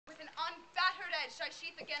edged, I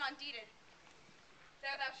sheath again undeeded.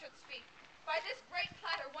 There thou shouldst speak. By this great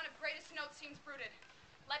platter, one of greatest notes seems bruited.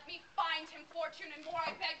 Let me find him fortune, and more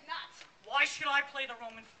I beg not. Why should I play the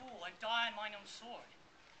Roman fool and die on mine own sword?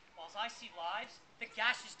 Whilst I see lives, the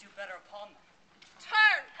gashes do better upon them.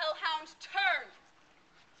 Turn, hellhound, turn!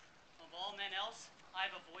 Of all men else, I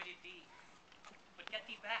have avoided thee. But get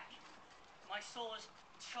thee back. My soul is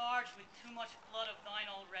charged with too much blood of thine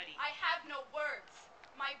already. I have no words.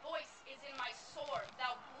 My voice is in my sword.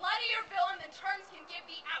 Thou bloodier villain than terms can give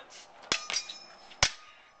thee out.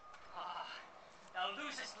 Ah, thou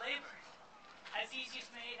losest labor. As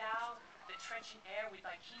easiest may thou, the trenchant air with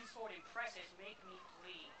thy keen sword impresses, make me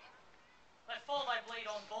bleed. Let fall thy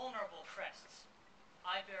blade on vulnerable crests.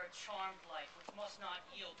 I bear a charmed life which must not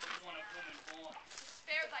yield to one of woman born.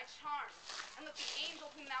 Spare thy charm, and let the angel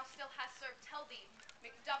whom thou still hast served tell thee,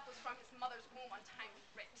 Macduff was from his mother's womb untimely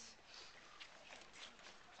writ.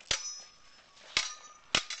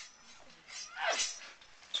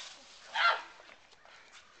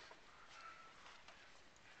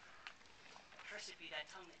 Cursed be that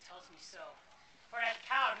tongue that tells me so, for it hath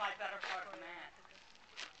cowed my better part of man.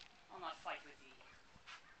 I'll not fight with thee.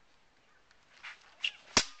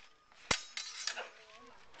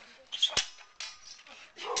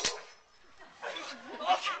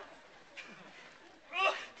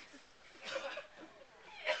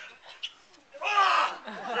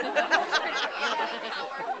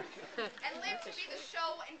 And live to be the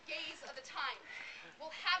show and gaze of the time.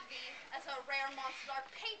 We'll have thee as a rare monster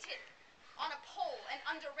painted on a pole, and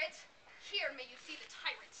under it, here may you see the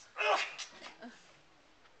tyrant.